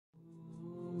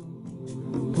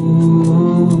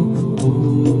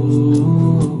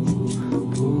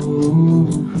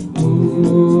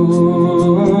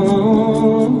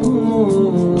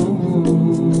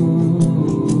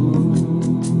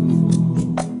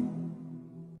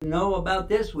know about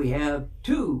this, we have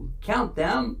two, count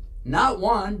them, not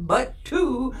one, but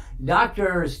two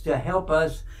doctors to help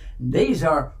us. These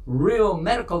are real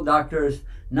medical doctors,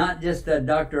 not just a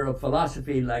doctor of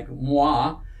philosophy like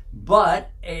moi,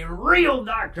 but a real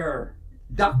doctor.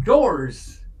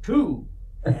 Doctors, too.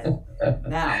 And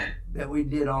now that we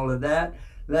did all of that,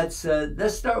 let's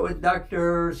start with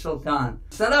Dr. Sultan.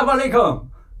 Assalamu alaikum.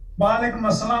 Walaikum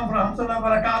assalam wa rahmatullahi wa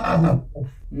barakatuh.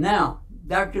 Now,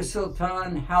 Dr.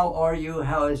 Sultan, how are you?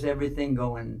 How is everything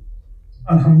going?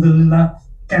 Alhamdulillah,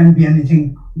 can't be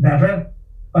anything better.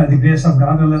 By the grace of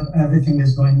God, everything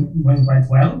is going quite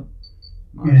well.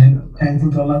 And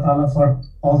thankful to Allah Ta'ala for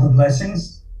all the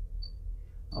blessings.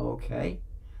 Okay.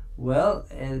 Well,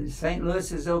 St.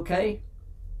 Louis is okay?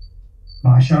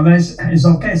 MashaAllah is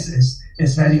okay.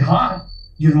 It's very hot.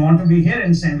 You don't want to be here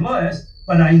in St. Louis,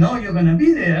 but I know you're going to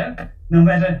be there, no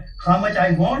matter how much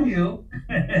I warn you.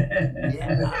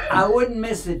 Yeah, I wouldn't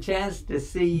miss a chance to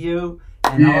see you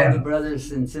and all the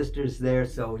brothers and sisters there.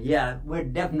 So, yeah, we're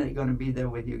definitely going to be there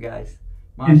with you guys.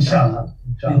 Inshallah.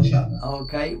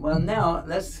 Okay, well, now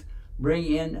let's bring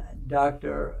in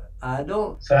Dr.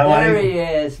 Adil. There he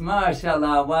is.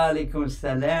 MashaAllah. Wa alaikum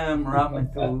salam.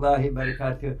 Rahmatullahi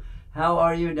barakatuh. How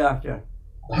are you, Doctor?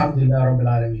 Alhamdulillah Rabbil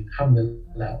Alameen.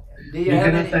 Alhamdulillah. Do you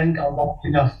have any... thank Allah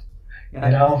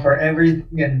enough, for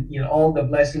everything and, all the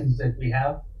blessings that we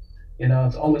have.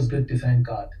 It's always good to thank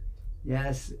God.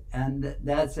 Yes, and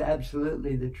that's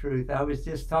absolutely the truth. I was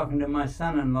just talking to my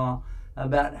son-in-law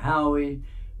about how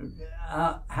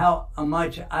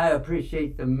much I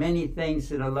appreciate the many things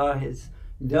that Allah has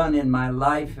done in my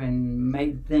life and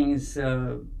made things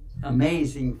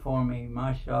amazing for me,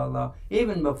 mashallah.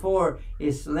 Even before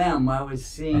Islam, I was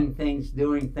seeing things,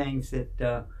 doing things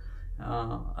that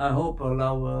I hope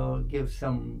Allah will give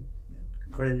some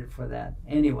credit for that.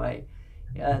 Anyway,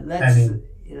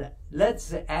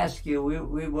 let's ask you,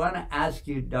 we want to ask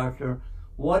you, Doctor,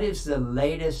 what is the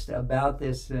latest about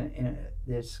this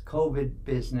this COVID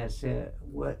business?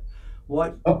 What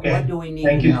do we need to know?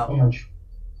 Thank you so much.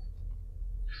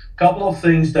 Couple of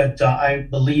things that I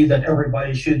believe that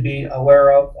everybody should be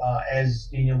aware of as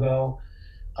you go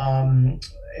and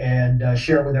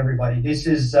share with everybody. This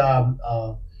is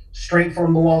straight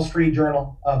from the Wall Street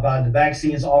Journal about the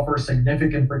vaccines offer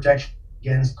significant protection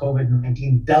against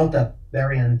COVID-19 Delta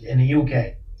variant in the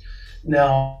UK.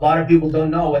 Now, a lot of people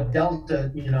don't know what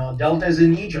Delta, Delta is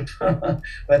in Egypt,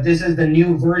 but this is the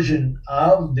new version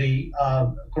of the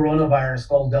coronavirus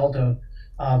called Delta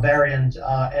variant,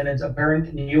 and it's apparent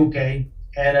in the UK,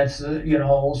 and it's,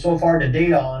 so far the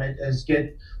data on it is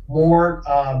get more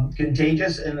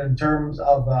contagious in terms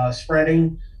of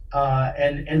spreading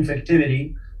and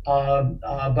infectivity,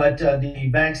 but the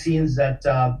vaccines that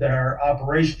are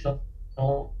operational,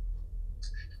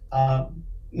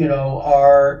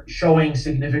 are showing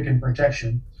significant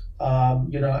protection,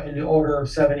 in the order of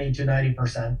 70 to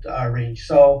 90% range.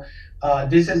 So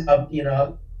this is,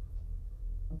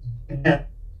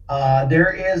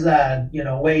 there is a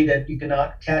way that you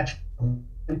cannot catch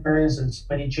variants, and so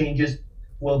many changes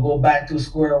will go back to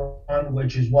square one,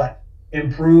 which is what?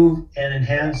 Improve and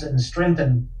enhance and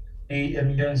strengthen the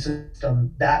immune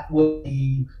system. That will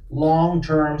be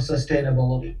long-term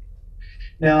sustainability.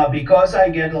 Now, because I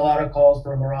get a lot of calls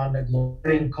from around the globe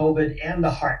in COVID and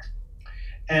the heart,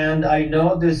 and I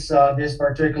know this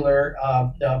particular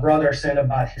brother said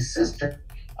about his sister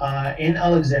in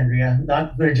Alexandria,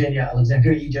 not Virginia,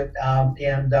 Alexandria, Egypt,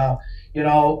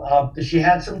 she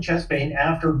had some chest pain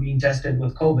after being tested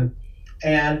with COVID,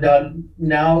 and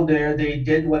now they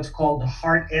did what's called the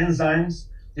heart enzymes.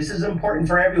 This is important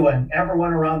for everyone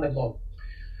around the globe,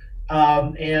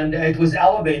 and it was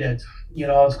elevated.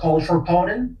 It's called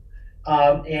troponin,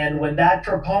 and when that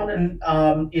troponin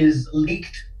is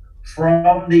leaked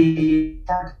from the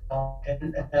heart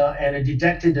and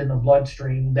detected in the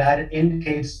bloodstream, that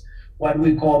indicates what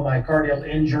we call myocardial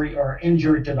injury or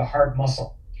injury to the heart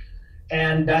muscle.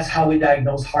 And that's how we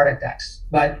diagnose heart attacks.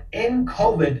 But in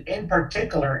COVID in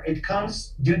particular, it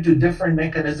comes due to different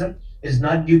mechanisms. It's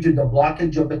not due to the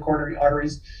blockage of the coronary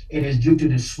arteries. It is due to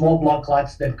the small blood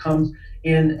clots that comes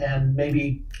in and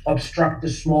maybe obstruct the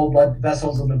small blood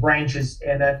vessels in the branches,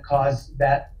 and that cause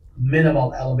that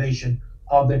minimal elevation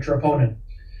of the troponin.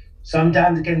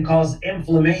 Sometimes it can cause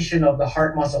inflammation of the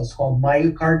heart muscles called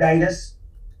myocarditis.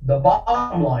 The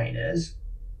bottom line is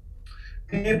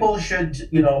people should,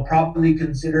 properly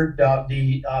consider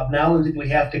now that we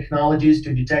have technologies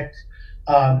to detect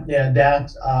and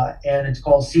it's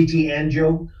called CT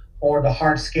angio or the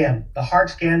heart scan. The heart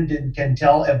scan can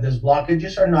tell if there's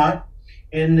blockages or not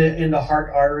in the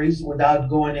heart arteries without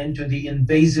going into the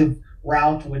invasive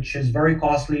route, which is very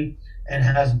costly and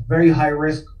has very high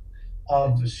risk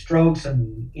of strokes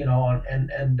and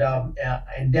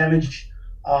and damage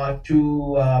to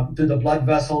the blood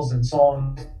vessels and so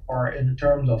on, or in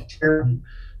terms of tear.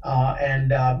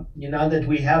 That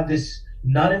we have this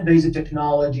non-invasive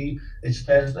technology, it's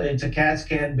a CAT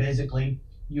scan basically.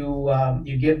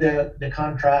 You give the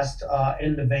contrast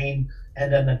in the vein,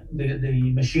 and then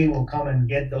the machine will come and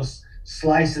get those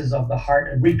slices of the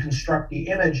heart and reconstruct the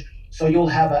image. So you'll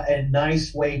have a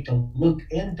nice way to look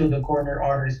into the coronary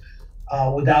arteries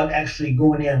without actually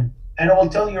going in. And it will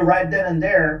tell you right then and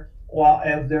there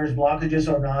if there's blockages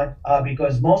or not,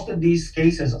 because most of these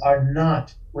cases are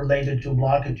not related to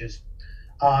blockages.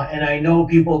 And I know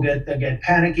people get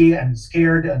panicky and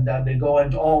scared, and they go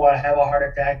into, oh, I have a heart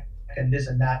attack and this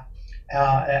and that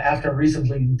after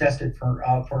recently being tested for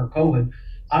COVID.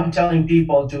 I'm telling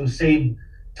people to save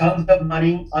tons of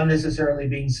money unnecessarily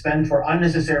being spent for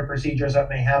unnecessary procedures that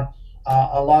may have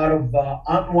a lot of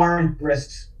unwarranted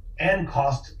risks and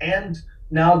costs. And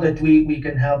now that we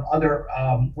can have other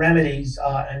remedies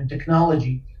and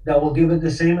technology that will give it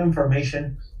the same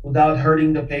information without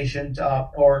hurting the patient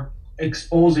or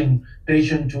exposing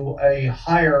patient to a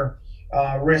higher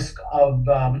risk of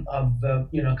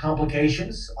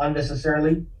complications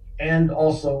unnecessarily, and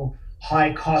also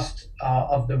high cost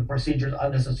of the procedures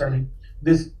unnecessarily.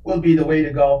 This will be the way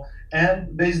to go.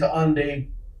 And based on the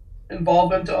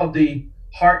involvement of the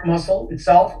heart muscle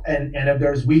itself, and if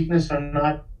there's weakness or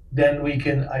not, then we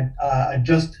can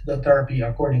adjust the therapy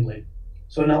accordingly.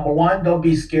 So number one, don't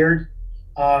be scared.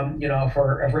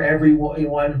 For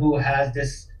everyone who has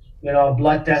this,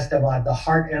 blood test about the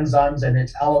heart enzymes and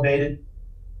it's elevated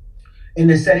in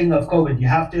the setting of COVID, you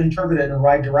have to interpret it in the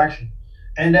right direction.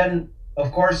 And then,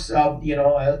 of course, a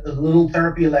little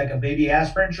therapy like a baby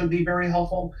aspirin should be very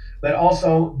helpful, but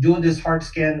also do this heart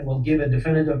scan will give a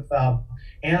definitive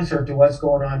answer to what's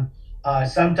going on.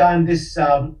 Sometimes this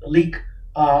leak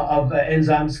of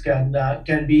enzymes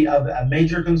can be of a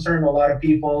major concern. A lot of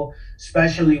people,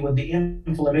 especially with the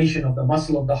inflammation of the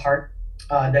muscle of the heart,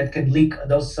 that can leak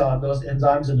those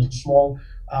enzymes in a small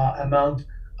amount.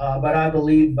 But I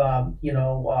believe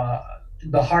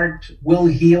the heart will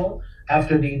heal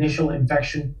after the initial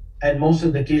infection, and most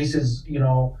of the cases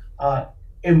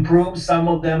improve. Some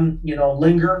of them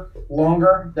linger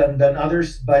longer than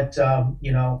others, but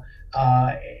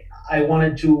I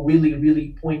wanted to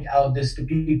really point out this to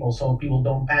people so people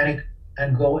don't panic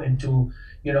and go into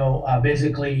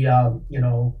basically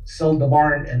sell the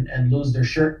barn and lose their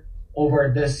shirt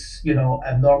over this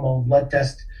abnormal blood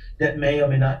test that may or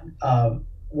may not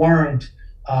warrant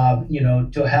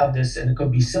to have this. And it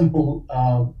could be simple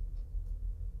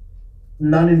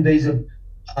non-invasive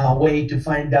way to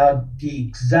find out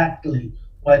exactly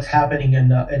what's happening in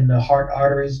the heart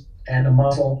arteries and the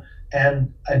muscle,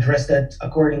 and address that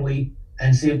accordingly,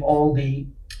 and save all the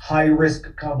high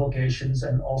risk complications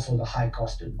and also the high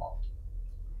cost involved.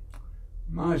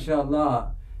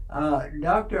 MashaAllah.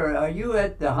 Doctor, are you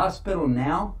at the hospital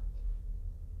now?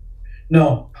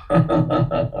 No,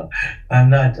 I'm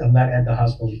not at the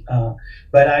hospital.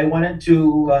 But I wanted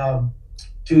to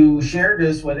share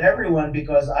this with everyone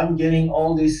because I'm getting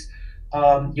all these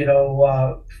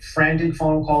frantic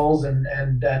phone calls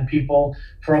and people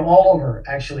from all over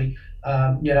actually,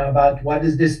 about what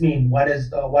does this mean? What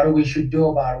we should do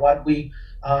about it? What we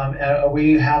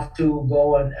have to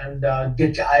go and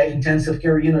get intensive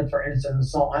care unit, for instance, and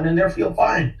so on, and they feel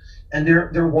fine. And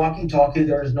they're walkie-talkie.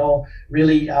 There is no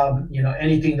really,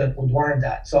 anything that would warrant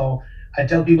that. So I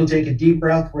tell people, take a deep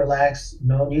breath, relax,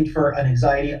 no need for an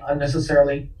anxiety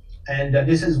unnecessarily. And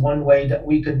this is one way that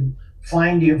we can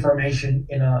find the information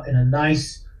in a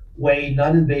nice way,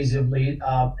 non-invasively.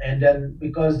 And then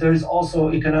because there's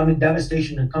also economic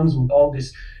devastation that comes with all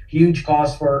this huge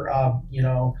cost for,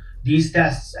 these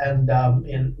tests. And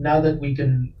now that we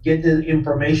can get the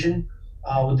information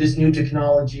with this new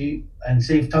technology and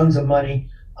save tons of money,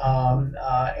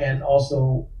 and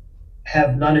also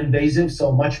have non-invasive,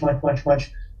 so much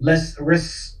less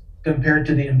risks compared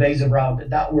to the invasive route,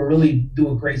 that will really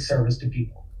do a great service to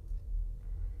people.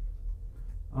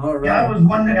 All right. Yeah, I was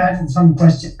wondering, I had some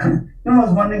question. I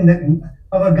was wondering that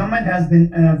our government has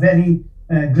been very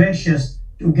gracious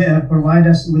to provide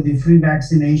us with the free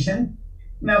vaccination.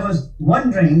 And I was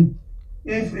wondering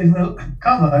if it will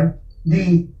cover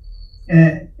the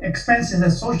expenses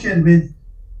associated with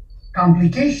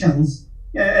complications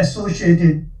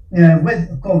associated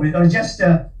with COVID, or just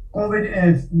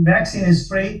COVID vaccine is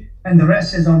free and the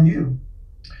rest is on you.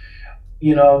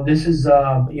 This is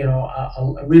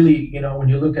really, when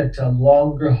you look at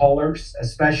longer haulers,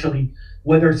 especially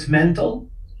whether it's mental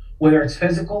whether it's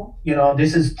physical,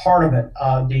 this is part of it.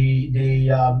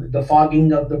 The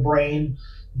fogging of the brain,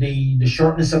 the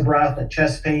shortness of breath, the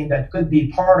chest pain, that could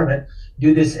be part of it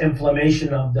due to this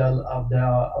inflammation of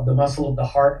the muscle of the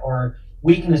heart, or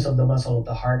weakness of the muscle of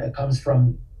the heart that comes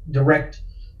from direct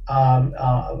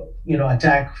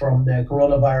attack from the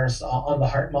coronavirus on the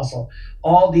heart muscle.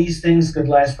 All these things could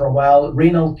last for a while.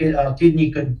 Renal kidney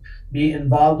could be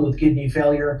involved with kidney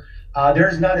failure.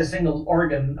 There's not a single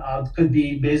organ could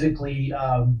be basically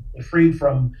freed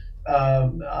from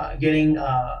getting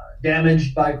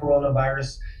damaged by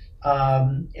coronavirus.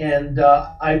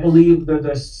 I believe that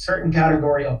there's a certain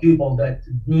category of people that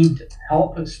need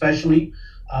help, especially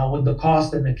with the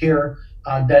cost and the care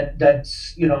that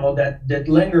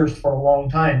lingers for a long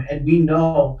time. And we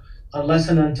know, unless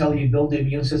and until you build the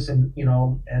immune system,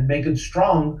 and make it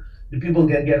strong, the people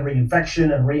can get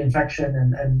reinfection and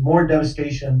more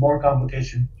devastation and more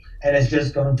complication, and it's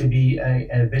just going to be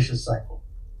a vicious cycle.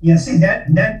 Yeah, see that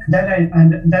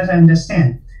I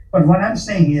understand. But what I'm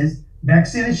saying is,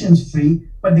 vaccination is free,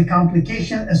 but the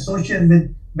complication associated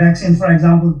with vaccine, for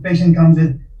example, the patient comes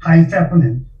with high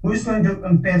troponin. Who's going to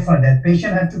pay for that?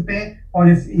 Patient have to pay, or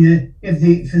if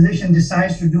the physician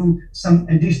decides to do some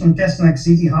additional tests like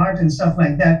CT heart and stuff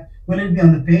like that, will it be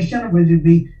on the patient, or will it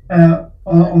be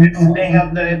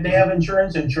if they have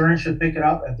insurance should pick it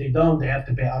up. If they don't, they have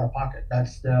to pay out of pocket.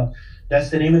 That's the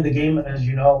name of the game, as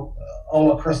you know,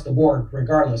 all across the board,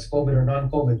 regardless, COVID or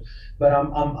non-COVID. But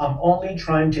I'm only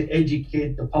trying to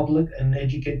educate the public and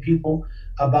educate people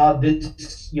about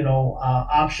this,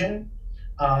 option.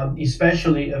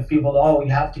 Especially if people,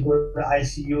 you have to go to the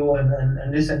ICU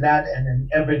and this and that, and then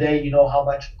every day, how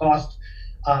much it costs.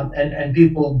 And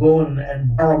people go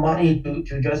and borrow money to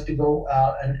go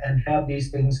and have these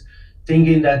things,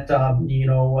 thinking that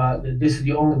this is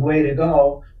the only way to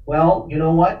go. Well, you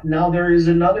know what? Now there is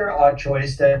another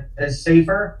choice that is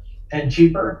safer and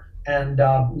cheaper, and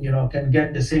can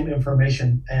get the same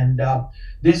information. And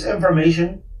this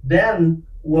information then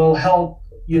will help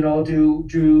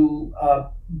to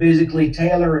basically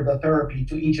tailor the therapy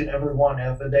to each and every one.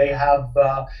 If they have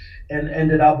and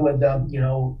ended up with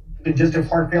congestive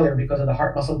heart failure because of the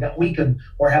heart muscle got weakened,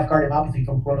 or have cardiomyopathy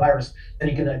from coronavirus, then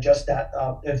you can adjust that.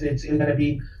 If it's going to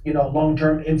be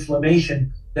long-term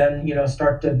inflammation, then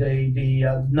start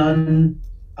the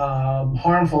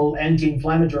harmful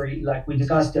anti-inflammatory, like we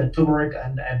discussed, turmeric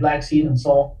and black seed and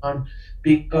so on,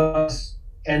 because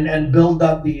and build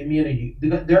up the immunity,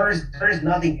 because there is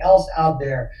nothing else out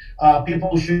there.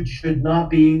 People should not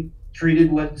be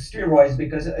treated with steroids,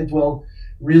 because it will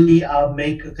really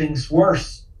make things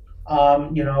worse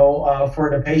for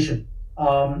the patient,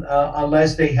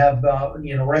 unless they have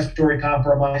respiratory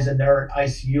compromise and they're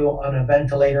ICU on a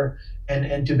ventilator and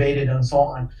intubated and so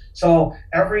on. So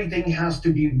everything has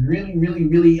to be really, really,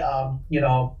 really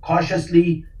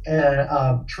cautiously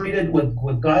treated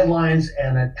with guidelines,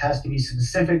 and it has to be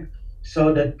specific,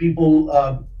 so that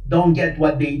people don't get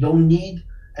what they don't need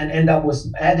and end up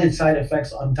with added side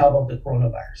effects on top of the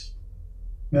coronavirus.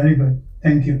 Very good.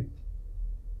 Thank you.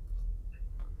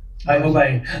 I hope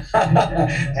I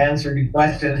answered your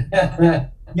question.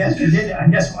 Yes, you did.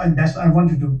 And that's why I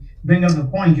wanted to bring up the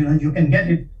point. You can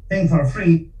get it thing for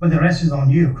free, but the rest is on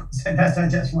you. So I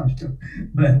just wanted to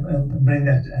bring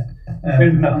that.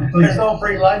 There's no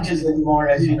free lunches anymore,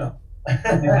 as you know.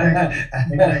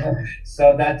 Exactly.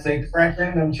 So that's a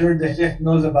correction. I'm sure the chef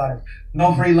knows about it.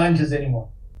 No free lunches anymore.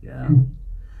 Yeah.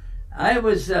 I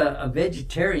was a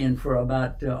vegetarian for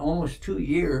about almost 2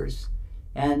 years,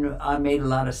 and I made a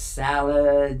lot of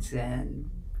salads, and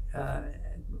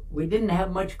we didn't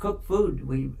have much cooked food.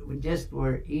 We just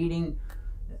were eating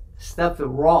stuff that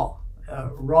raw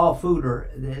food, or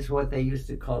is what they used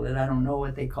to call it. I don't know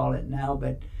what they call it now,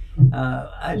 but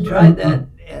I tried that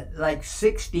at like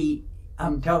 60,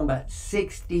 I'm talking about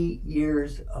 60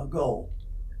 years ago.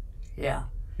 Yeah.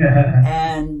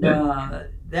 And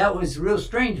that was real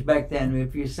strange back then.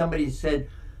 If somebody said,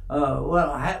 come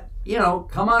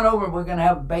on over, we're going to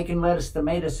have bacon, lettuce,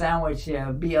 tomato sandwich,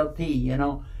 BLT,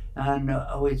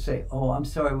 and we'd say, oh, I'm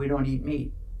sorry, we don't eat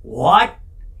meat. What?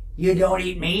 You don't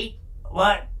eat meat?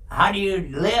 What? How do you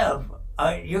live?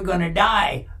 You're going to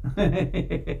die.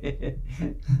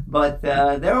 But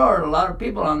there are a lot of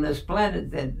people on this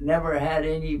planet that never had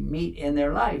any meat in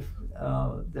their life.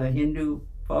 The Hindu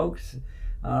folks,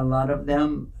 a lot of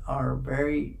them are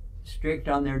very strict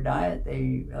on their diet.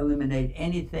 They eliminate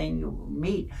anything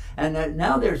meat. And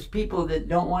now there's people that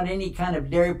don't want any kind of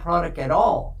dairy product at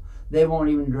all. They won't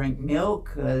even drink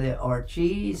milk or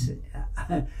cheese.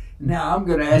 Now I'm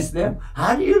going to ask them,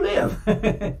 how do you live?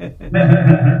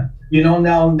 You know,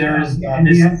 now there's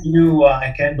this new,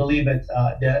 I can't believe it,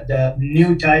 the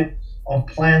new type of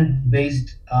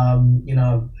plant-based,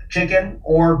 chicken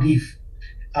or beef.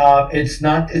 It's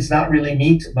not really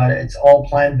meat, but it's all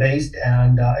plant-based,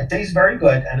 and it tastes very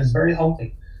good and it's very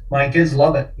healthy. My kids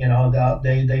love it.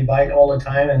 They buy it all the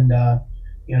time, and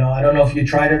I don't know if you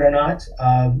tried it or not.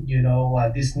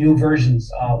 These new versions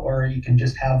where you can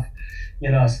just have,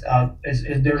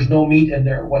 there's no meat in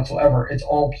there whatsoever. It's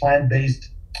all plant-based.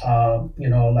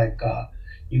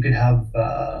 You could have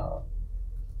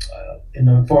in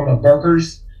the form of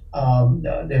burgers.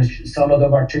 There's some of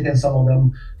them are chicken, some of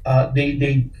them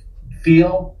they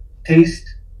taste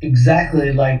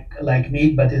exactly like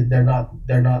meat, but they're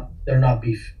not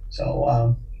beef.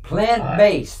 So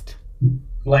plant-based.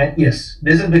 Yes,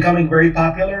 this is becoming very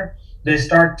popular. They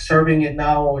start serving it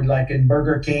now, like in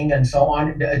Burger King and so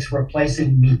on. It's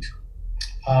replacing meat,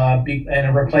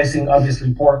 and replacing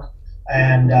obviously pork,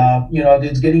 and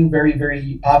it's getting very,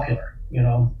 very popular.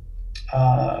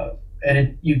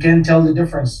 And you can tell the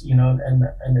difference, and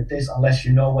the taste, unless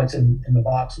you know what's in the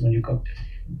box when you cook it.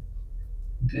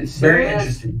 It's very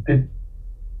interesting. Good.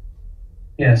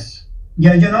 Yes.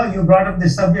 Yeah, you brought up the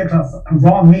subject of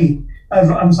raw meat.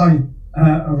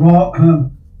 Raw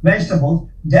vegetables.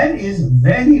 That is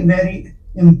very, very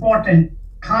important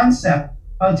concept.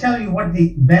 I'll tell you what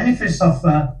the benefits of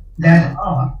that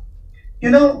are.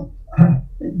 The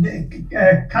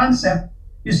concept,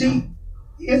 you see,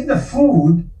 if the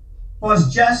food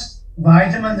was just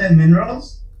vitamins and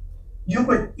minerals, you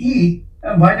could eat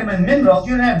vitamin and minerals.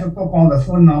 You don't have to cook all the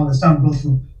food and all the stuff, go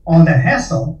through all the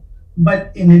hassle.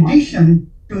 But in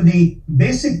addition to the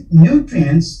basic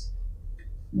nutrients,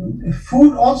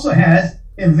 food also has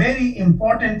a very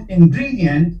important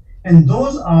ingredient, and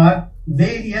those are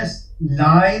various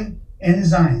live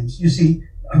enzymes. You see,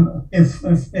 if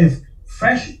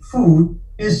fresh food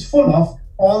is full of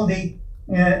all the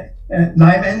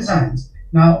live enzymes.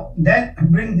 Now, that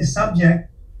brings the subject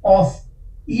of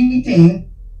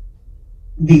eating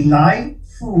the live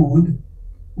food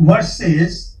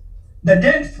versus the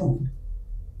dead food.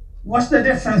 What's the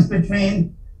difference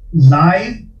between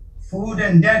live food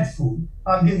and dead food?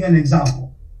 I'll give you an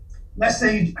example. Let's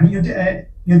say you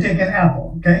take an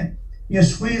apple, okay? You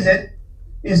squeeze it.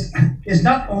 It's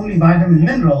not only vitamin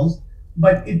minerals,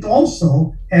 but it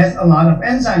also has a lot of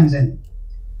enzymes in it.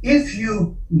 If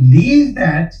you leave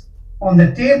that on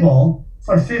the table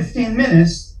for 15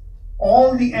 minutes,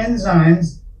 all the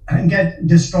enzymes get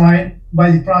destroyed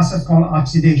by the process called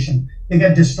oxidation. They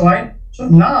get destroyed. So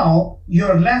now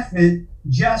you're left with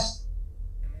just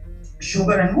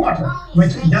sugar and water,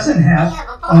 which doesn't have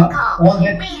all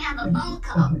that. We have a phone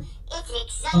call. It's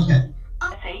exciting.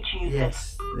 Okay.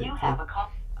 Yes. You have a call.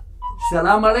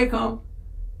 Salam alaikum.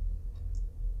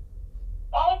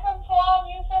 Walaikum salam,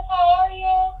 Yusuf. How are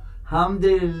you?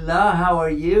 Alhamdulillah. How are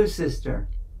you, sister?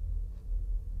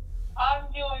 I'm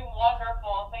doing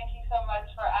wonderful. Thank you so much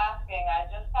for asking. I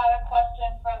just had a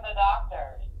question for the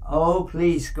doctors. Oh,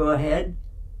 please go ahead.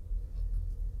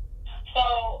 So,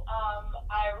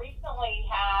 I recently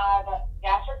had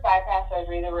gastric bypass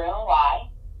surgery, the Roux-en-Y,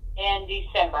 in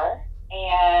December,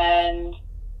 and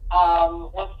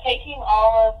was taking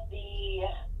all of the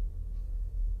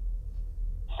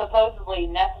supposedly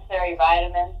necessary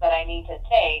vitamins that I need to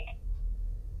take.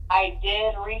 I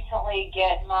did recently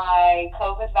get my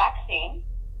COVID vaccine,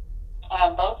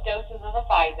 both doses of the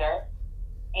Pfizer,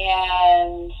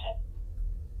 and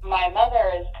my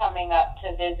mother is coming up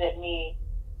to visit me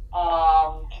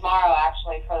tomorrow,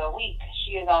 actually, for the week.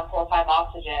 She is on full-time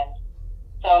oxygen.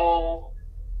 So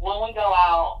when we go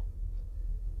out,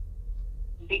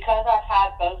 because I've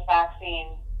had both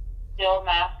vaccines, still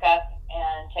mask up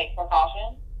and take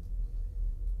precautions?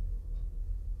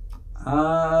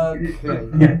 Okay.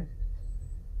 Yeah.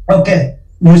 Okay.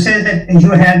 You said that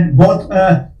you had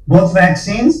both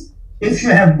vaccines. If you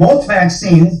have both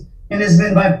vaccines and it's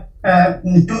been about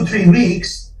 2-3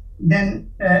 weeks,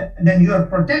 then you are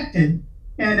protected.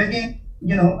 And again,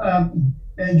 you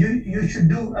should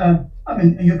do.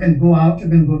 You can go out. You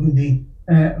can go to the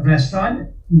restaurant.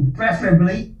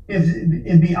 Preferably,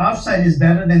 if the outside is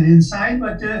better than inside.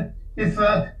 But if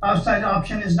outside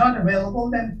option is not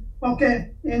available, then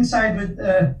okay, inside with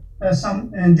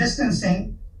some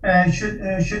distancing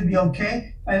should be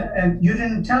okay. And you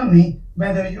didn't tell me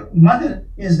whether your mother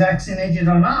is vaccinated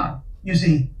or not. You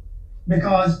see,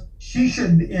 because she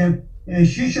should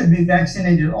be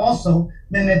vaccinated also.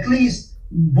 Then at least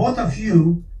both of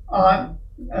you are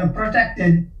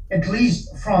protected, at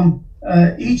least from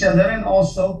each other, and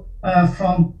also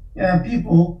from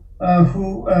people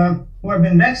who have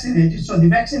been vaccinated. So the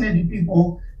vaccinated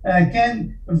people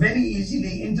can very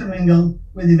easily intermingle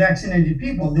with the vaccinated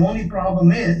people. The only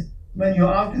problem is when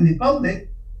you're out in the public,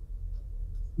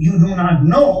 you do not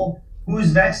know who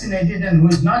is vaccinated and who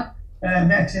is not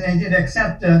vaccinated,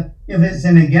 except if it's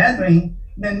in a gathering.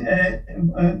 Then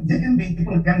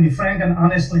people can be frank and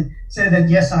honestly say that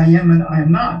yes, I am and I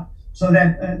am not, so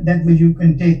that that way you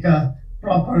can take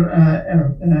proper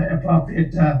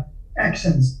appropriate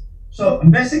actions. So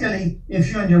basically,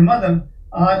 if you and your mother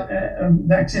are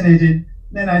vaccinated,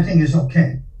 then I think it's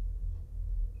okay.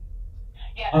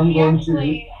 Yeah, she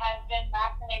actually has been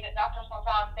vaccinated. Dr.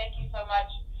 Sultan, thank you so much.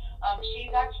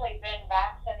 She's actually been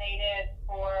vaccinated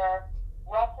for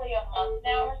roughly a month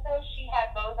now or so. She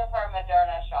had both of her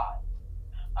Moderna shots.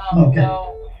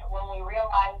 So when we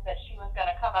realized that she was going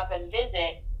to come up and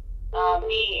visit,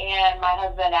 me and my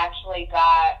husband actually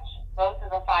got both of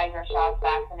the Pfizer shots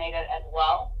vaccinated as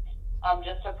well,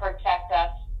 just to protect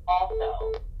us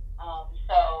also.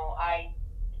 So I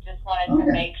just wanted to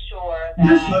make sure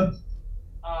that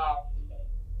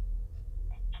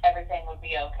everything would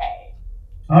be okay.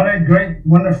 All right, great,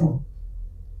 wonderful,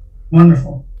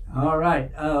 wonderful. All right,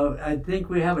 I think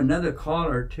we have another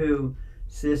caller too,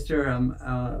 sister.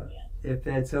 If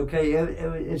that's okay.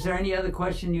 Is there any other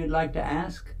question you'd like to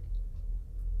ask?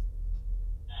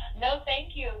 No,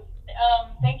 thank you.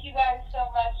 Thank you guys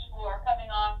so much for coming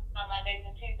on Mondays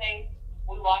and Tuesdays.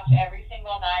 We watch every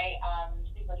single night. I'm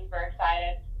super duper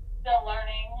excited. Still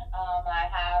learning. I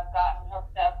have gotten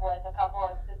hooked up with a couple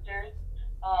of sisters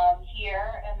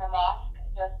here in the mosque,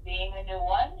 just being a new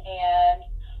one, and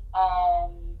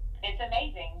it's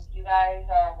amazing. You guys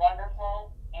are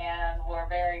wonderful, and we're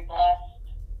very blessed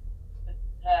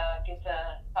to get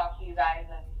to talk to you guys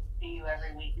and see you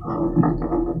every week.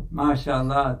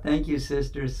 MashaAllah. Thank you,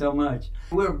 sister, so much.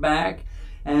 We're back,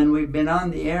 and we've been on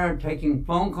the air taking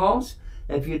phone calls.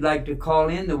 If you'd like to call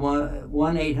in, the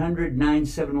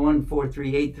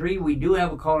 1-800-971-4383. We do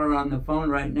have a caller on the phone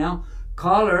right now.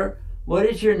 Caller, what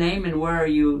is your name and where are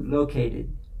you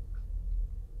located?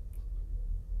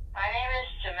 My name is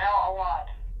Jamel Awad.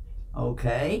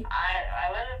 Okay.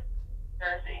 I live in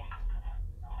Jersey.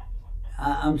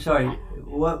 I'm sorry,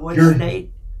 what Jersey.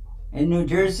 state? In New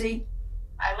Jersey?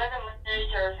 I live in New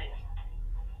Jersey.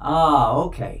 Ah,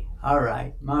 okay. All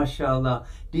right. MashaAllah.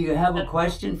 Do you have a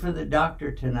question for the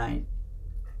doctor tonight?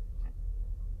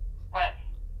 What?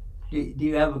 Do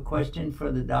you have a question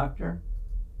for the doctor?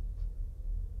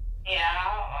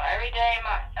 Yeah, every day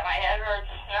my head hurts.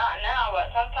 Not now, but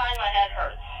sometimes my head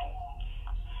hurts.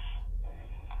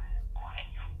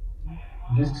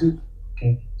 This is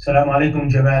okay. Assalamu alaikum,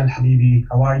 Jamal Habibi.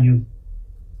 How are you?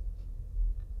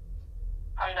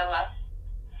 Alhamdulillah.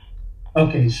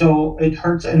 Okay, so it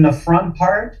hurts in the front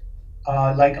part,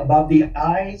 like above the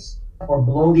eyes or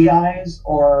below the eyes,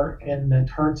 or it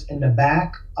hurts in the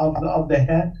back of the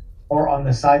head or on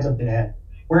the sides of the head.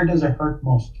 Where does it hurt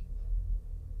most?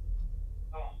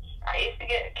 I used to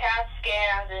get CAT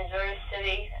scans in Jersey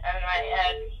City, and I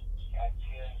had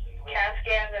CAT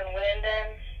scans in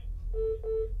Linden.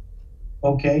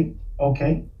 Okay.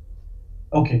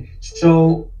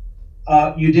 So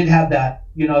you did have that.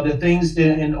 You know, the things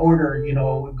in order, you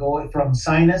know, go from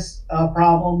sinus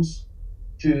problems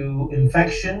to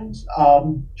infections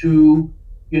to,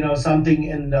 you know, something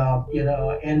in the, you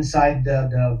know, inside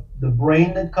the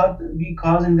brain that could be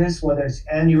causing this, whether it's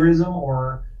aneurysm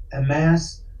or a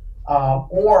mass,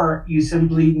 or you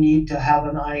simply need to have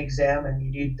an eye exam and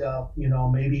you need, you know,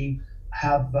 maybe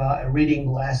have a reading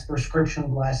glass, prescription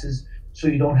glasses, so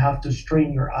you don't have to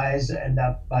strain your eyes, and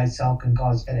that by itself can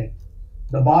cause headache.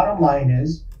 The bottom line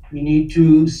is you need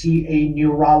to see a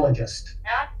neurologist.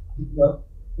 Yeah. The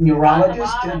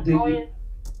neurologist. Always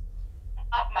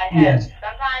off my head. Yes.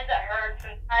 Sometimes it hurts,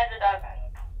 sometimes it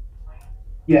doesn't.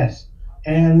 Yes,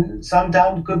 and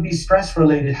sometimes it could be stress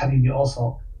related, Habibi.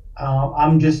 Also,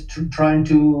 I'm just trying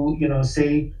to, you know,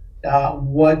 say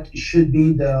what should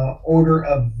be the order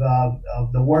of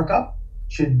the workup.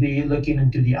 Should be looking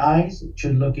into the eyes.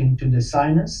 Should look into the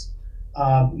sinus.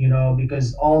 You know,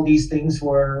 because all these things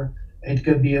it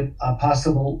could be a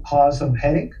possible cause of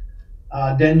headache.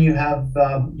 Then you have,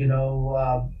 you know,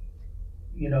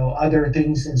 other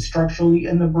things structurally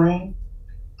in the brain.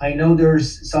 I know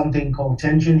there's something called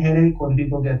tension headache when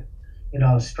people get, you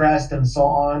know, stressed and so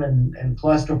on, and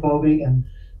claustrophobic, and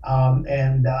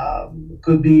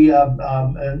could be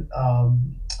an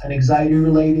anxiety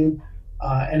related,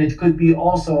 and it could be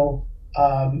also,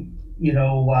 you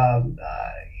know,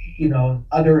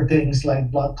 other things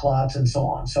like blood clots and so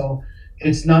on. So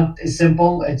it's not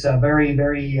simple. It's a very,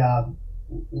 very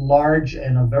large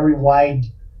and a very wide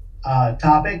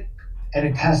topic. and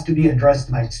it has to be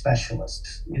addressed by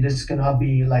specialists. This cannot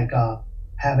be like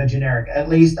have a generic. At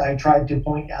least I tried to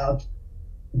point out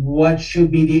what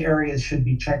should be the areas should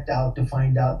be checked out to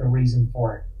find out the reason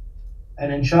for it.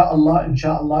 And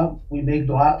inshallah, we make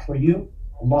dua for you.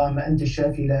 Allahumma anta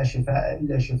shafi la shifa'a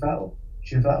illa shifa'u,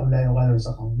 shifa'u la yughadiru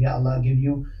saqam. May Allah give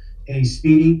you a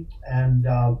speedy and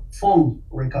full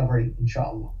recovery,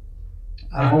 inshallah.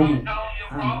 I hope.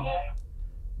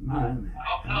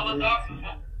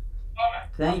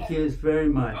 Thank you very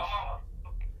much.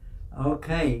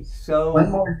 Okay, so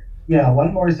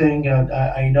one more thing.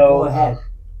 I know. Go ahead.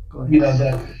 Go ahead. You know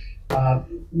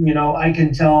that. I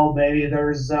can tell maybe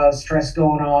there's stress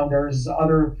going on. There's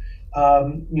other,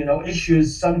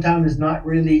 issues. Sometimes it's not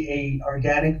really a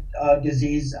organic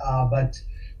disease, but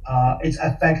it's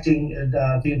affecting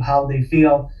people how they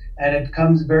feel, and it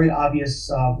becomes very obvious.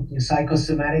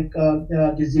 Psychosomatic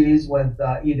disease with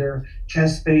either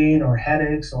chest pain or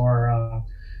headaches or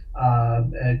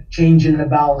change in the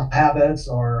bowel habits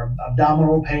or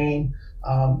abdominal pain.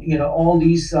 All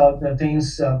these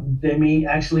things, they may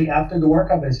actually, after the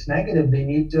workup is negative, they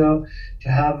need to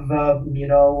have,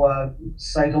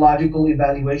 psychological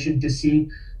evaluation to see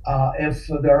if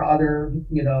there are other,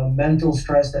 mental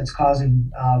stress that's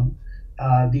causing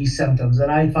these symptoms.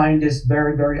 And I find this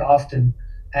very, very often.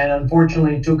 And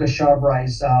unfortunately, it took a sharp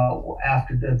rise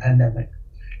after the pandemic.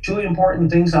 Two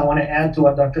important things I want to add to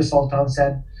what Dr. Sultan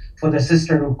said for the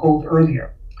sister who called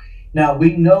earlier. Now,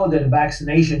 we know that a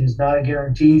vaccination is not a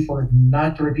guarantee for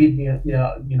not to repeat the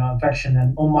infection.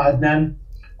 And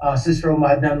Sister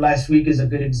Adnan last week is a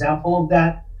good example of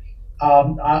that.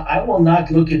 I will not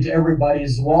look into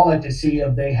everybody's wallet to see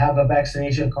if they have a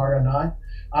vaccination card or not.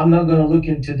 I'm not going to look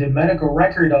into the medical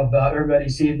record of everybody,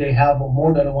 see if they have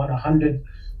more than 100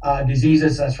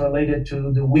 diseases that's related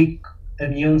to the weak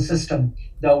immune system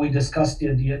that we discussed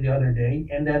the other day.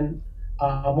 And then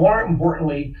more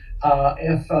importantly,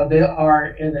 if they are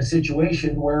in a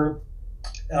situation where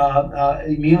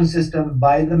immune system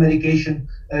by the medication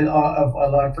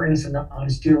for instance, on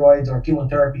steroids or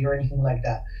chemotherapy or anything like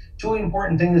that. Two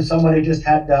important things: if somebody just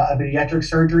had a bariatric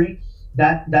surgery,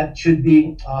 that should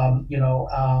be a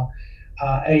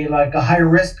higher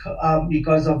risk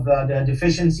because of the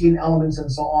deficiency in elements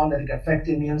and so on that can affect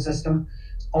the immune system.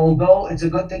 Although it's a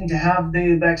good thing to have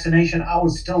the vaccination, I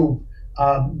would still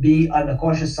be on the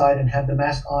cautious side and have the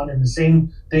mask on. And the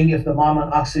same thing if the mom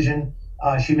on oxygen,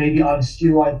 she may be on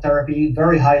steroid therapy,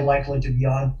 very high likely to be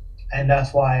on, and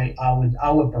that's why I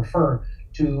would prefer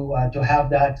to have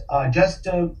that just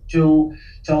till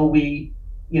we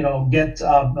get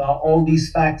all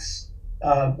these facts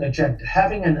checked.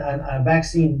 Having a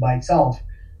vaccine by itself,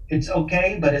 it's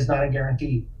okay, but it's not a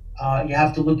guarantee. You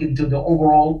have to look into the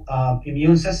overall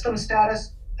immune system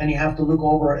status, and you have to look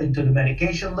over into the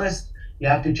medication list. You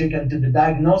have to check into the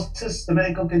diagnosis, the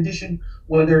medical condition,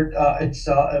 whether it's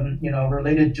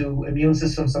related to immune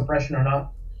system suppression or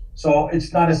not. So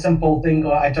it's not a simple thing.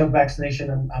 I took vaccination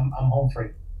and I'm home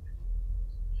free.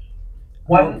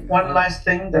 One last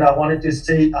thing that I wanted to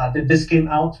say that this came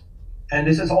out, and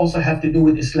this is also have to do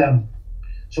with Islam.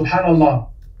 Subhanallah,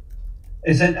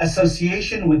 it's an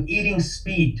association with eating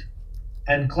speed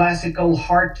and classical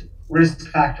heart risk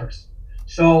factors.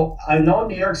 So I know in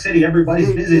New York City,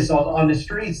 everybody's busy. So on the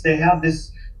streets, they have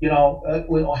this,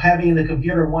 having the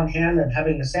computer in one hand and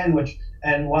having a sandwich.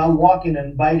 And while walking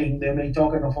and biting, they may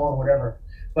talk on the phone or whatever.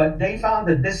 But they found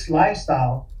that this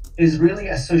lifestyle is really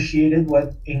associated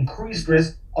with increased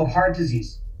risk of heart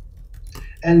disease.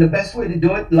 And the best way to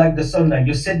do it, like the sunnah,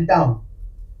 you sit down.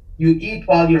 You eat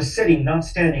while you're sitting, not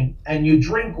standing. And you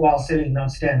drink while sitting,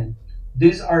 not standing.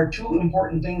 These are two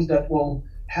important things that will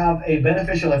have a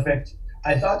beneficial effect.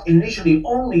 I thought initially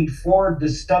only for the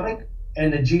stomach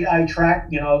and the GI tract,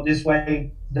 this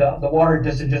way the water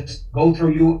doesn't just go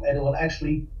through you, and it will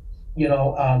actually,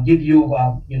 give you,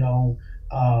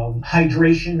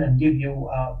 hydration and give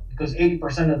you, because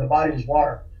 80% of the body is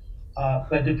water.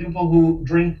 But the people who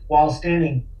drink while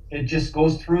standing, it just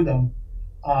goes through them.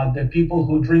 The people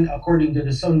who drink according to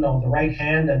the sunnah, the right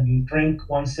hand, and you drink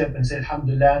one sip and say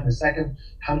alhamdulillah, and the second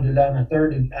alhamdulillah, and the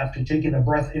third, and after taking a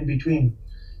breath in between.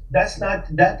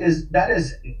 That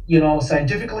is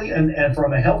scientifically and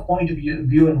from a health point of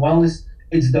view and wellness,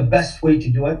 it's the best way to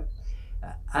do it.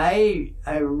 I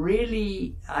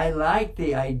like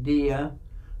the idea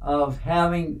of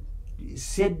having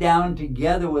sit down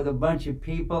together with a bunch of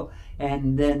people,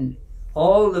 and then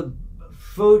all the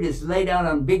food is laid out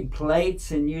on big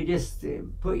plates, and you just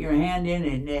put your hand in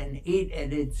and eat,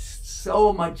 and it's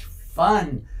so much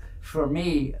fun for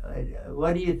me.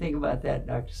 What do you think about that,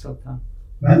 Dr. Sultan?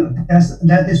 Well,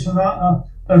 that is Surah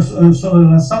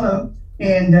Al-Salam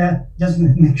and just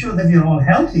make sure that you're all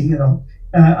healthy.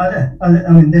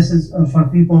 I mean, this is for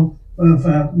people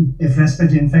if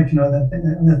respiratory infection or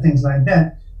other things like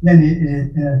that.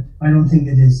 Then I don't think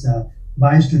it is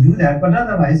wise to do that. But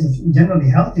otherwise, if you're generally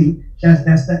healthy, that's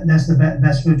the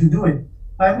best way to do it.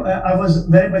 I was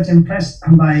very much impressed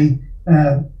by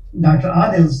Dr.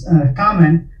 Adil's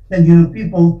comment that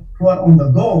people who are on the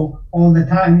go all the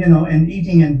time, and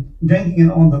eating and drinking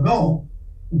and on the go,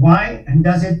 why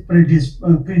does it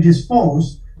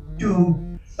predispose to?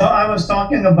 So I was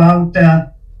talking about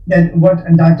that what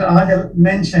Dr. Adil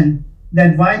mentioned,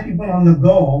 that why people on the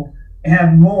go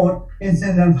have more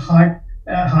incidence of heart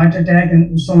attack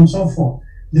and so on and so forth.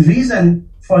 The reason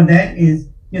for that is,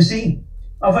 you see,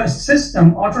 our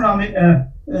system, autonomic,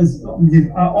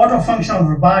 the auto function of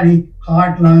our body,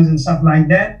 heart, lungs, and stuff like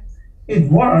that, it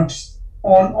works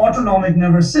on autonomic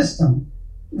nervous system,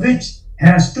 which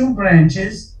has two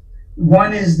branches.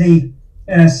 One is the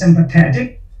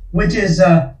sympathetic, which is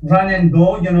run and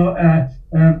go,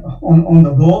 on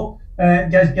the go,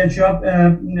 get you up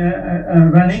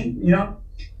running,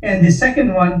 And the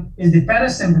second one is the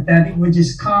parasympathetic, which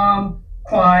is calm,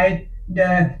 quiet,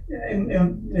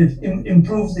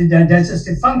 improves the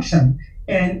digestive function.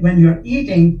 And when you're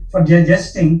eating for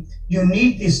digesting, you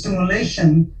need the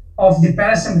stimulation of the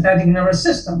parasympathetic nervous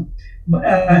system.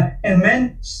 And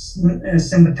when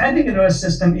sympathetic nervous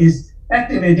system is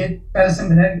activated,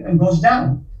 parasympathetic goes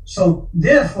down. So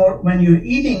therefore, when you're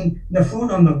eating the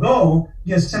food on the go,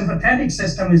 your sympathetic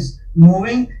system is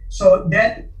moving. So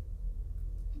that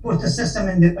puts the system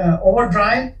in the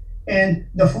overdrive, and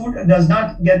the food does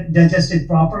not get digested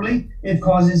properly. It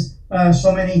causes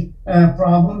so many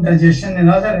problems, digestion and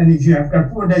other. And if you have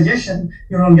got poor digestion,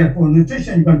 you don't get poor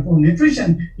nutrition. You got poor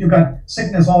nutrition, you got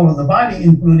sickness all over the body,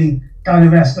 including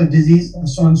cardiovascular disease and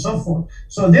so on and so forth.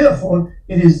 So therefore,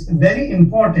 it is very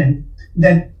important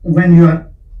that when you are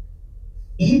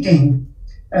eating,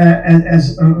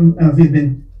 as we've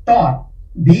been taught,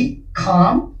 be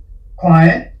calm,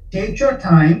 quiet, take your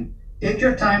time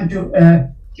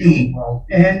to eat,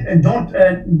 and don't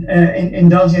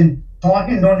indulge in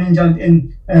talking, don't indulge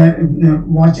in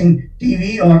watching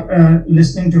TV or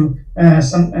listening to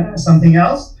something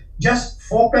else. Just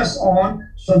focus on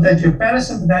so that your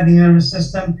parasympathetic nervous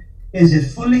system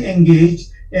is fully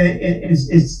engaged,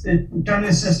 is turning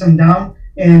the system down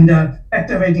and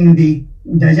activating the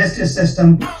digestive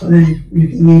system so that you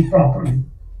can eat properly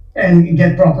and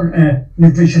get proper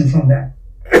nutrition from that.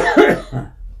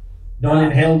 Don't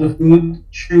inhale the food,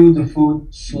 chew the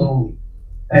food slowly.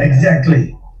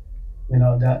 Exactly.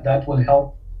 That will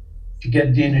help to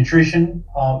get the nutrition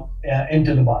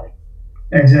into the body.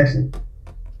 Exactly.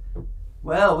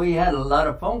 Well, we had a lot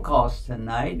of phone calls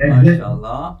tonight,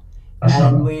 mashallah.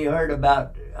 And we heard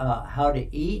about how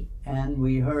to eat, and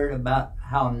we heard about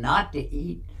how not to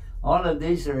eat. All of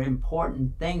these are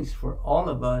important things for all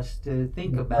of us to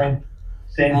think about.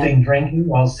 Same thing, drinking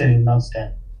while sitting, not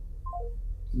standing.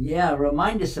 Yeah,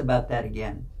 remind us about that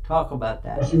again. Talk about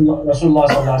that. Rasulullah sallallahu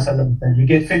alaihi wasallam said, you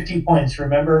get 50 points.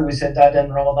 Remember, we said that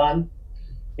in Ramadan.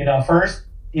 First,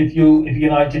 if you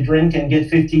like to drink and get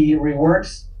 50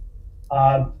 rewards,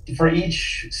 for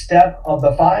each step of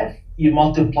the 5, you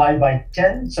multiply by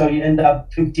 10, so you end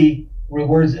up 50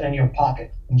 rewards in your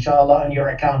pocket, inshallah, in your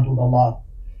account with Allah.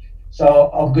 So,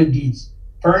 of good deeds.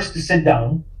 First, to sit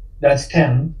down, that's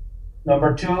 10.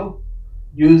 Number 2,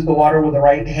 use the water with the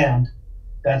right hand,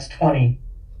 that's 20.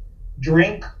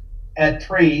 Drink at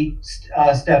 3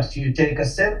 steps. You take a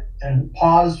sip and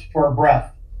pause for a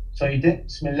breath. So you take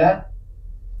Bismillah,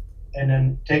 and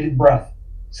then take a breath.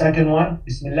 Second one,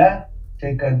 Bismillah,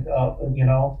 take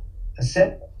a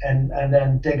sip, and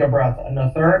then take a breath. And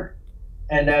the third,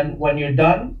 and then when you're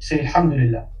done, say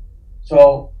Alhamdulillah.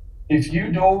 So if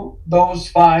you do those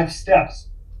 5 steps,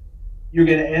 you're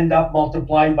going to end up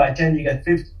multiplied by 10. You get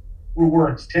 50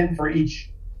 rewards, 10 for each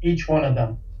one of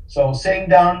them. So sitting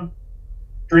down,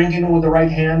 drinking with the right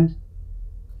hand,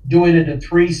 doing it in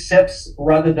 3 sips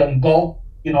rather than gulp.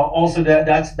 Also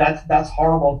that's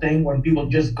horrible thing when people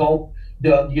just gulp.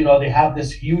 They have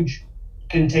this huge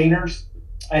containers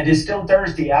and they're still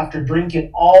thirsty after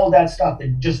drinking all that stuff. They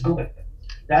just go it.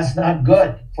 That's not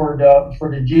good for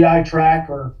the GI tract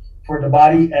or for the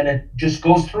body, and it just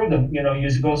goes through them. You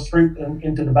go straight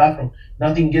into the bathroom.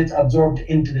 Nothing gets absorbed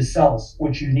into the cells,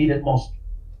 which you need it most,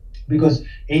 because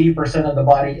 80% of the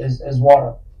body is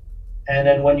water. And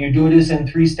then when you do this in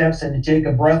 3 steps and you take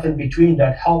a breath in between,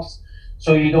 that helps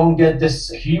so you don't get this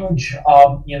huge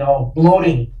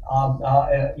bloating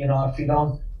if you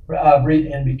don't breathe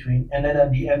in between. And then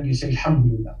at the end you say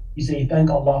Alhamdulillah. You say thank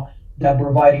Allah that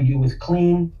provided you with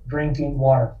clean drinking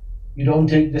water. you don't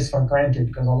take this for granted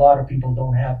because a lot of people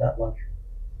don't have that luxury.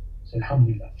 So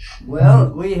alhamdulillah.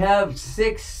 Well, we have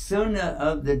 6 sunnah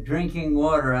of the drinking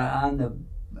water on the,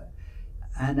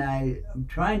 and I'm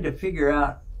trying to figure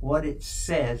out what it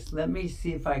says. Let me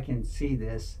see if I can see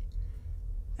this.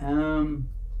 I'm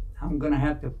going to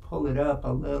have to pull it up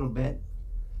a little bit.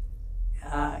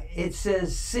 It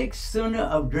says 6 sunnah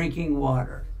of drinking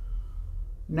water.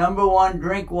 Number 1,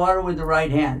 drink water with the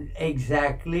right hand.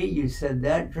 Exactly, you said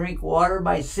that. Drink water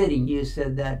by sitting. You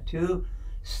said that too.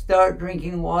 Start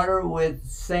drinking water with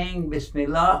saying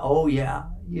Bismillah. Oh yeah,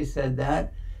 you said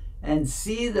that. And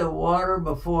see the water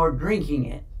before drinking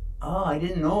it. Oh, I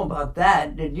didn't know about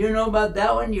that. Did you know about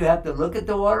that one? You have to look at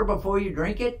the water before you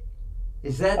drink it?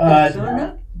 Is that the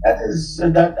sunnah?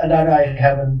 That I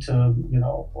haven't,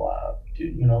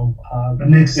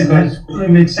 It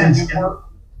makes sense.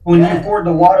 When you pour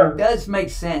the water, it does make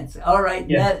sense. All right.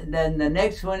 Yeah. Then the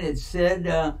next one, it said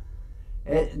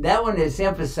that one is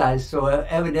emphasized. So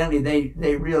evidently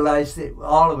they realized that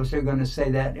all of us are going to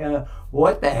say that.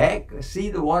 What the heck?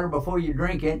 See the water before you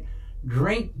drink it.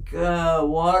 Drink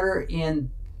water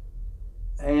in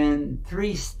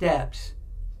 3 steps.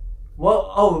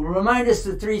 Well, remind us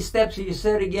the 3 steps you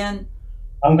said again.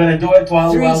 I'm going to do it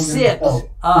while 3 sips.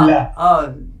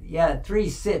 Yeah. Yeah, 3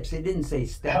 sips. It didn't say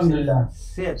steps. Alhamdulillah.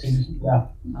 Sips. Yeah.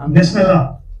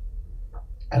 Bismillah.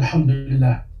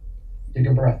 Alhamdulillah. Take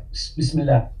a breath.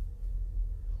 Bismillah.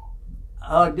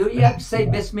 Do you have to say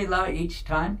Bismillah each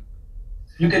time?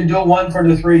 You can do one for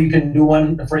the 3. You can do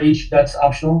one for each. That's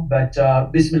optional. But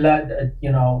Bismillah,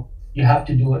 you have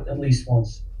to do it at least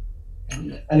once.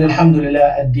 And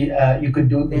Alhamdulillah, at the you could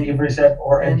do it in every step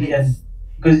or at the end.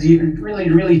 Because you're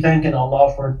really thanking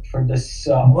Allah for this.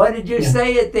 What did you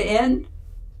say at the end?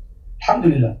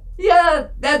 Alhamdulillah. Yeah,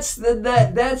 that's the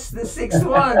 6th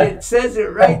one. It says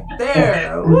it right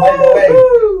there. By the way,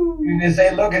 you can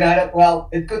say looking at it, well,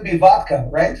 it could be vodka,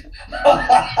 right?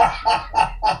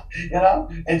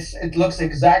 It looks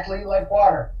exactly like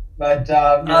water. But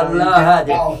Allah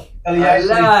hadik.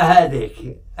 Allah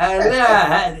hadik. Allah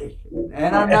hadik.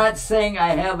 And I'm not saying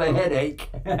I have a headache.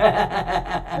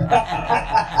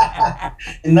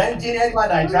 In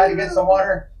 1981, I tried to get some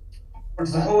water for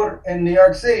suhoor in New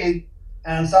York City,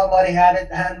 and somebody had it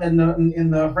in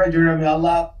the refrigerator. May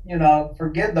Allah,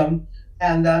 forgive them.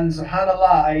 And then,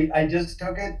 subhanallah, I just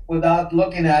took it without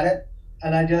looking at it,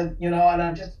 and I just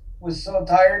was so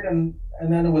tired, and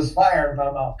then it was fire in my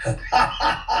mouth.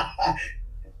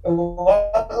 It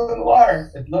wasn't water.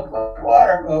 It looked like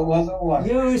water, but it wasn't water.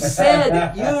 You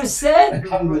said,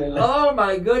 oh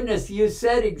my goodness, you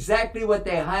said exactly what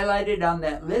they highlighted on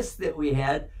that list that we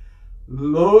had.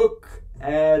 Look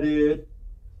at it.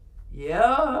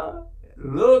 Yeah,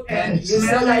 look at it. You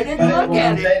said I didn't look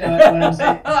at it.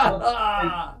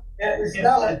 Yeah, you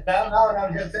smell it. Now, and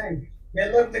I'm just saying. They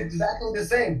looked exactly the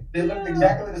same. They looked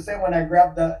exactly the same when I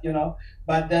grabbed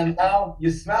but then now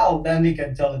you smell, then you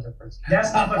can tell the difference.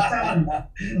 That's number 7.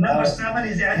 Number 7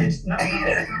 is added.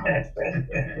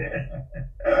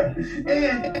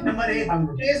 And number 8,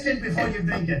 taste it before you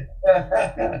drink it.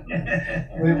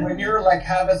 when you're like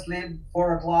half asleep,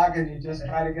 4 o'clock, and you just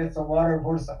try to get some water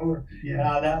for sahur.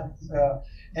 Yeah.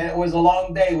 And it was a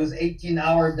long day. It was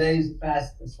 18-hour days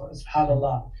fast,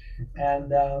 subhanAllah.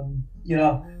 And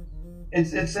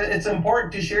it's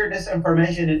important to share this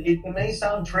information. It may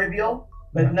sound trivial,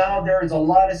 but now there is a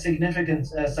lot of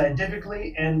significance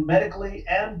scientifically and medically,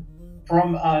 and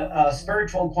from a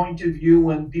spiritual point of view.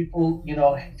 When people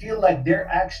feel like they're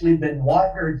actually been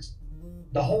watered,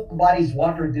 the whole body's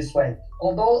watered this way,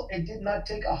 although it did not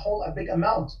take a big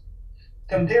amount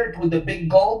compared with the big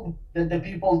gulp that the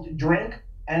people drink,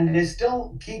 and they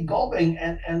still keep gulping,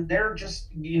 and they're just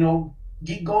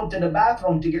keep going to the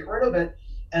bathroom to get rid of it.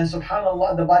 And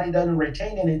subhanAllah, the body doesn't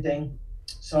retain anything.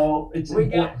 So it's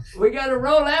important. We got to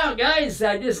roll out, guys.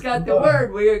 I just got the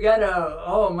word. We got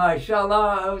to,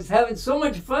 mashallah. I was having so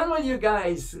much fun with you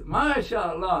guys.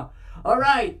 Mashallah. All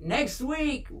right, next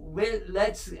week,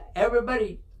 let's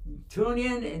everybody tune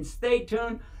in and stay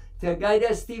tuned to Guide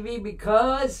Us TV,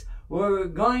 because we're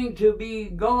going to be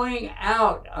going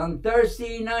out on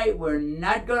Thursday night. We're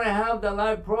not going to have the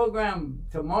live program.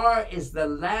 Tomorrow is the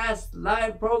last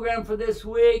live program for this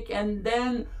week. And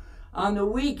then on the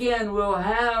weekend, we'll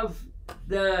have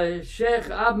the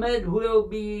Sheikh Ahmed, who will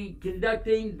be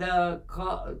conducting the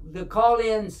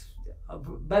call-ins,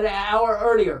 but an hour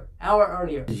earlier.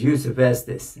 Yusuf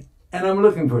Estes. And I'm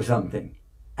looking for something.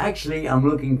 Actually, I'm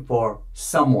looking for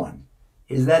someone.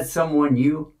 Is that someone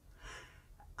you?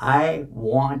 I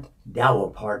want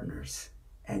Dawah partners,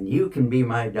 and you can be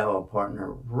my Dawah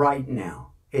partner right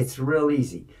now. It's real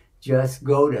easy. Just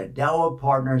go to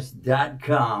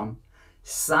DawaPartners.com,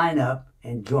 sign up,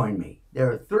 and join me.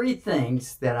 There are 3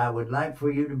 things that I would like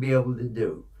for you to be able to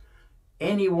do.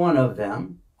 Any one of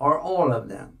them or all of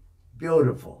them.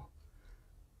 Beautiful.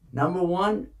 Number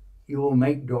 1, you will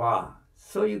make dua.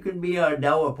 So you can be our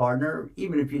Dawa partner,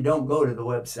 even if you don't go to the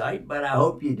website, but I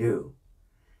hope you do.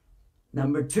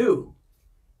 Number 2,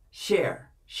 share.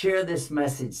 Share this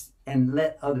message and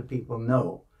let other people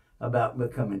know about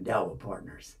becoming Dawa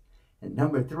partners. And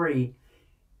number 3,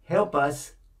 help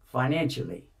us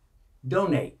financially.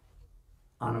 Donate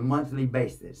on a monthly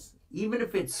basis, even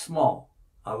if it's small.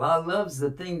 Allah loves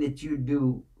the thing that you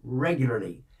do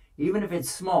regularly, even if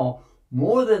it's small,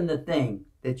 more than the thing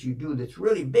that you do that's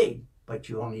really big, but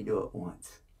you only do it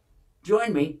once.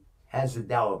 Join me as a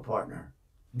Dawa partner.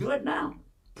 Do it now.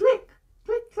 Click,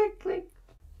 click, click, click.